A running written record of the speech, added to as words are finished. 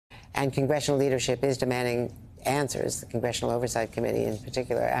And congressional leadership is demanding answers, the Congressional Oversight Committee in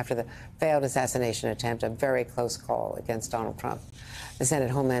particular, after the failed assassination attempt, a very close call against Donald Trump. The Senate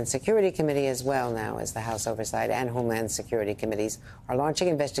Homeland Security Committee, as well now as the House Oversight and Homeland Security Committees, are launching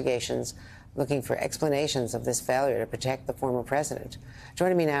investigations looking for explanations of this failure to protect the former president.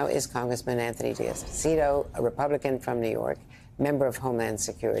 Joining me now is Congressman Anthony Díaz-Balart, a Republican from New York, member of Homeland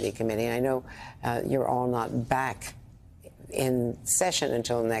Security Committee. I know you're all not back in session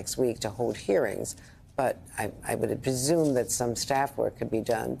until next week to hold hearings, but I would presume that some staff work could be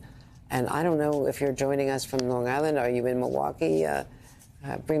done. And I don't know if you're joining us from Long Island. Are you in Milwaukee?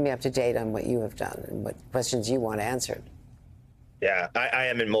 Bring me up to date on what you have done and what questions you want answered. Yeah, I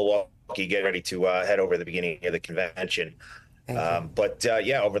am in Milwaukee, getting ready to head over the beginning of the convention.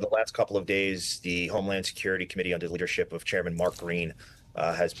 Yeah, over the last couple of days, the Homeland Security Committee, under the leadership of Chairman Mark Green,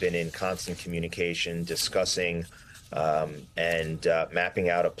 has been in constant communication, discussing and mapping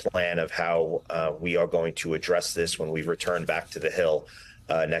out a plan of how we are going to address this when we return back to the Hill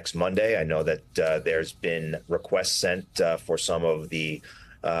next Monday. I know that there's been requests sent for some of the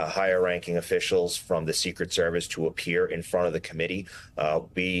higher-ranking officials from the Secret Service to appear in front of the committee.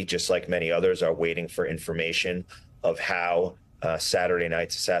 We, just like many others, are waiting for information of how Saturday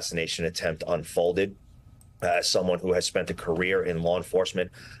night's assassination attempt unfolded. As someone who has spent a career in law enforcement,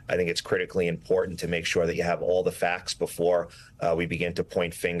 I think it's critically important to make sure that you have all the facts before we begin to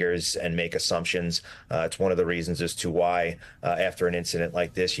point fingers and make assumptions. It's one of the reasons as to why, after an incident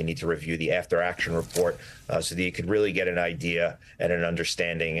like this, you need to review the after-action report so that you could really get an idea and an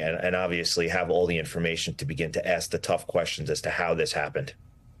understanding and obviously have all the information to begin to ask the tough questions as to how this happened.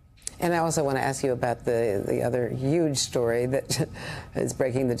 And I also want to ask you about the other huge story that is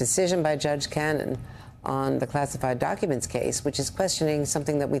breaking, the decision by Judge Cannon on the classified documents case, which is questioning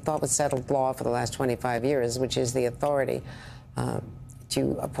something that we thought was settled law for the last 25 years, which is the authority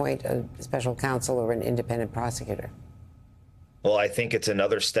to appoint a special counsel or an independent prosecutor. Well, I think it's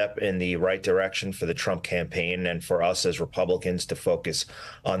another step in the right direction for the Trump campaign and for us as Republicans to focus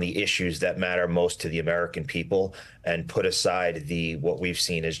on the issues that matter most to the American people and put aside what we've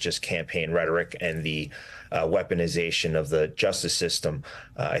seen as just campaign rhetoric and the weaponization of the justice system.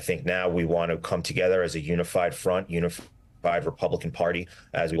 I think now we want to come together as a unified front, unified Republican Party,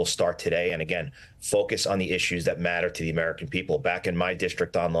 as we will start today. And again, focus on the issues that matter to the American people. Back in my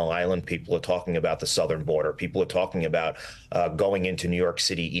district on Long Island, people are talking about the southern border. People are talking about going into New York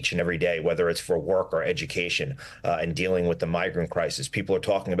City each and every day, whether it's for work or education, and dealing with the migrant crisis. People are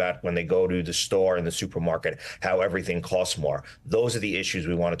talking about when they go to the store and the supermarket, how everything costs more. Those are the issues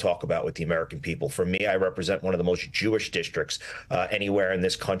we want to talk about with the American people. For me, I represent one of the most Jewish districts anywhere in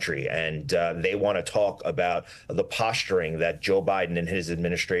this country, and they want to talk about the posturing that Joe Biden and his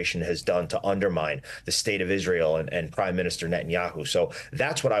administration has done to undermine the state of Israel and Prime Minister Netanyahu. So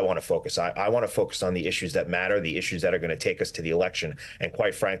that's what I want to focus on. I want to focus on the issues that matter, the issues that are going to take us to the election, and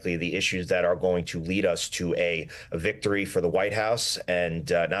quite frankly, the issues that are going to lead us to a victory for the White House and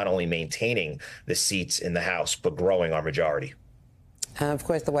not only maintaining the seats in the House, but growing our majority. Of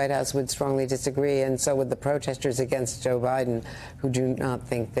course, the White House would strongly disagree, and so would the protesters against Joe Biden, who do not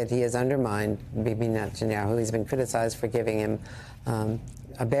think that he has undermined Bibi Netanyahu. He's been criticized for giving him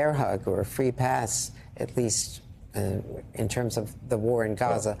a bear hug or a free pass, at least in terms of the war in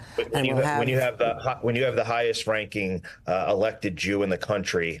Gaza. When you have the highest-ranking elected Jew in the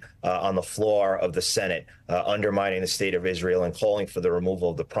country on the floor of the Senate, undermining the state of Israel and calling for the removal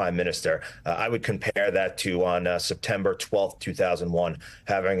of the prime minister, I would compare that to on September 12th, 2001,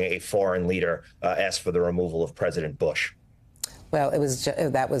 having a foreign leader ask for the removal of President Bush. Well,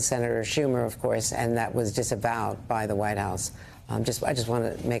 that was Senator Schumer, of course, and that was disavowed by the White House. I just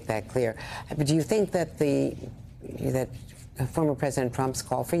want to make that clear. But do you think that that former President Trump's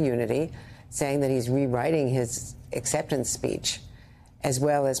call for unity, saying that he's rewriting his acceptance speech, as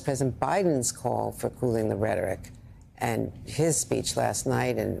well as President Biden's call for cooling the rhetoric, and his speech last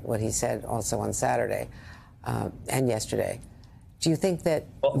night and what he said also on Saturday and yesterday, do you think that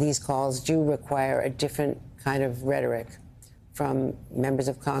these calls do require a different kind of rhetoric from members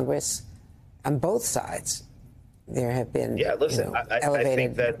of Congress on both sides? There have been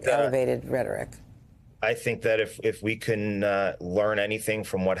elevated rhetoric. I think that if we can learn anything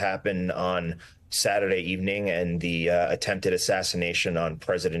from what happened on Saturday evening and the attempted assassination on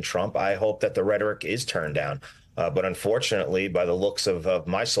President Trump, I hope that the rhetoric is turned down. But unfortunately, by the looks of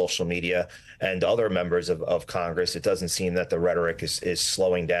my social media and other members of Congress, it doesn't seem that the rhetoric is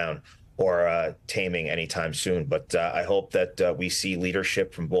slowing down or taming anytime soon. But I hope that we see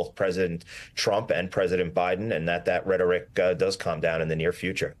leadership from both President Trump and President Biden, and that rhetoric does calm down in the near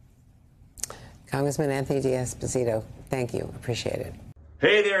future. Congressman Anthony Díaz-Balart, thank you. Appreciate it.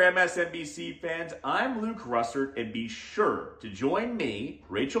 Hey there, MSNBC fans. I'm Luke Russert, and be sure to join me,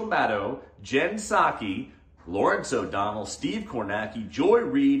 Rachel Maddow, Jen Psaki, Lawrence O'Donnell, Steve Kornacki, Joy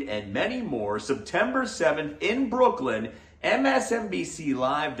Reid, and many more September 7th in Brooklyn, MSNBC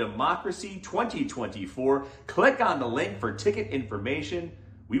Live Democracy 2024. Click on the link for ticket information.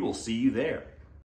 We will see you there.